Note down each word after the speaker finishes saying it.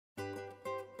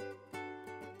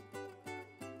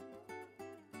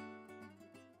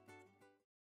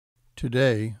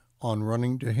Today on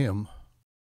Running to Him.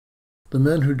 The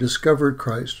men who discovered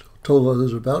Christ told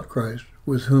others about Christ,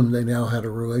 with whom they now had a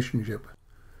relationship.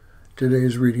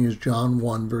 Today's reading is John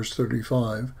 1, verse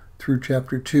 35, through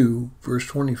chapter 2, verse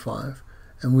 25,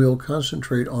 and we'll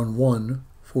concentrate on 1,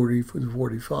 40 through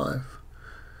 45.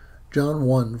 John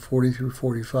 1, 40 through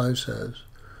 45 says,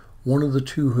 "One of the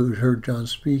two who had heard John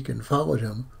speak and followed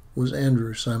him was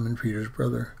Andrew, Simon Peter's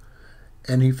brother.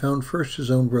 And he found first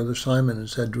his own brother Simon and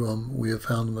said to him, 'We have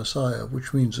found the Messiah,'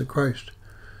 which means the Christ.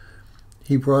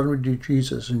 He brought him to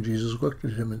Jesus, and Jesus looked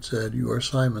at him and said, 'You are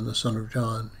Simon, the son of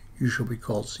John. You shall be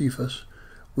called Cephas,'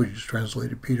 which is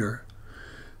translated Peter.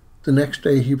 The next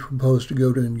day he proposed to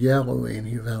go to Galilee, and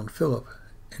he found Philip.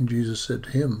 And Jesus said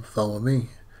to him, 'Follow me.'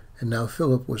 And now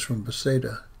Philip was from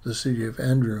Bethsaida, the city of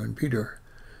Andrew and Peter.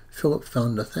 Philip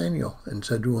found Nathanael and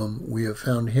said to him, 'We have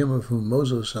found him of whom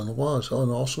Moses and the law and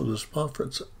also the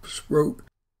prophets wrote.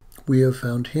 We have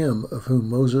found him of whom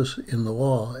Moses in the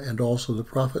law and also the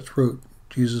prophets wrote,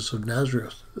 Jesus of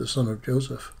Nazareth, the son of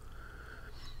Joseph.'"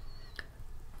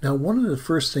 Now, one of the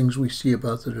first things we see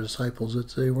about the disciples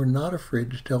is they were not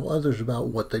afraid to tell others about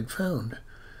what they'd found.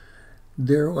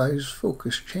 Their lives'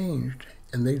 focus changed,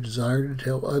 and they desired to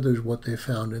tell others what they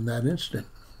found in that instant.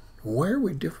 Why are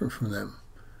we different from them?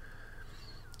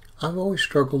 I've always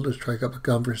struggled to strike up a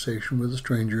conversation with a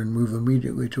stranger and move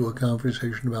immediately to a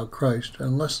conversation about Christ,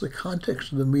 unless the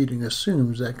context of the meeting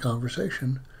assumes that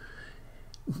conversation.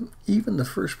 Even the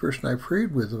first person I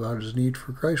prayed with about his need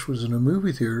for Christ was in a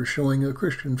movie theater showing a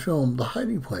Christian film, The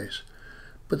Hiding Place.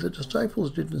 But the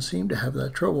disciples didn't seem to have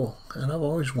that trouble, and I've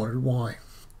always wondered why.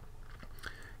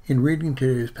 In reading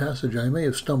today's passage, I may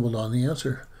have stumbled on the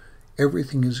answer.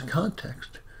 Everything is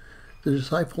context. The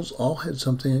disciples all had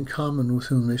something in common with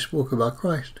whom they spoke about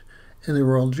Christ, and they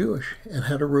were all Jewish and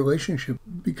had a relationship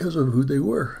because of who they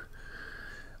were.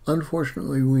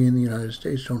 Unfortunately, we in the United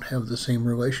States don't have the same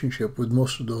relationship with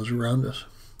most of those around us.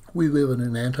 We live in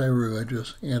an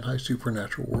anti-religious,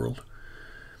 anti-supernatural world.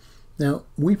 Now,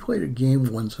 we played a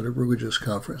game once at a religious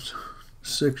conference.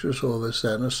 6 or so of us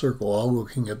sat in a circle all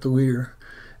looking at the leader,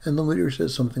 and the leader said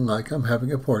something like, "I'm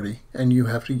having a party, and you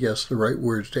have to guess the right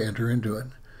words to enter into it."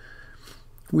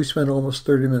 We spent almost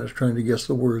 30 minutes trying to guess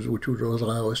the words which would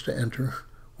allow us to enter.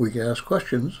 We could ask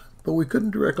questions, but we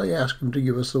couldn't directly ask him to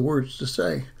give us the words to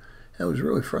say. That was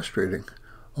really frustrating.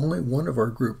 Only one of our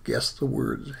group guessed the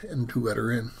words and to let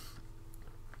her in.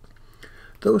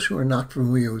 Those who are not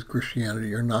familiar with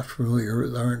Christianity are not familiar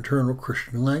with our internal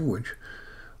Christian language.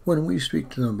 When we speak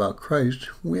to them about Christ,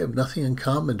 we have nothing in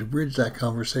common to bridge that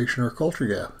conversation or culture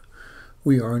gap.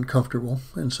 We are uncomfortable,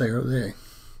 and so are they.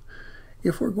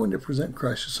 If we're going to present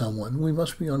Christ to someone, we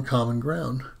must be on common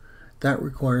ground. That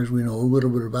requires we know a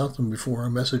little bit about them before our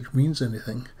message means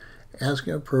anything.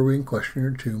 Asking a probing question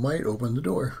or two might open the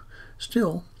door.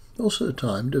 Still, most of the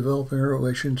time, developing a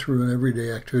relation through an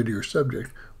everyday activity or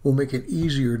subject will make it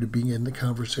easier to begin the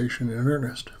conversation in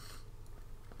earnest.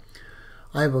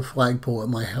 I have a flagpole at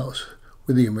my house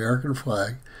with the American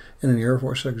flag and an Air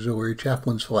Force Auxiliary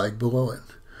chaplain's flag below it.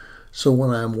 So when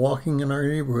I am walking in our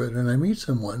neighborhood and I meet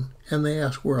someone and they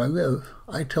ask where I live,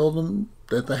 I tell them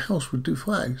that the house with 2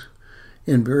 flags.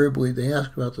 Invariably, they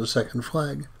ask about the second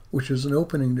flag, which is an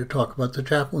opening to talk about the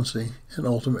chaplaincy and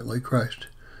ultimately Christ.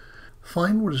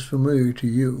 Find what is familiar to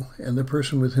you and the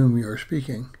person with whom you are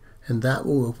speaking, and that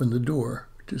will open the door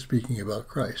to speaking about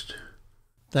Christ.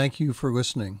 Thank you for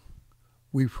listening.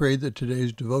 We pray that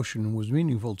today's devotion was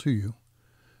meaningful to you.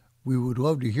 We would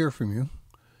love to hear from you.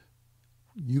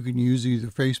 You can use either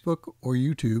Facebook or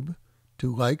YouTube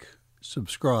to like,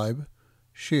 subscribe,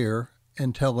 share,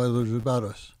 and tell others about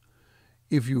us.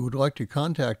 If you would like to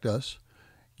contact us,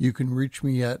 you can reach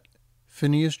me at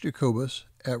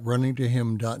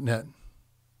phineasjacobus@runningtohim.net.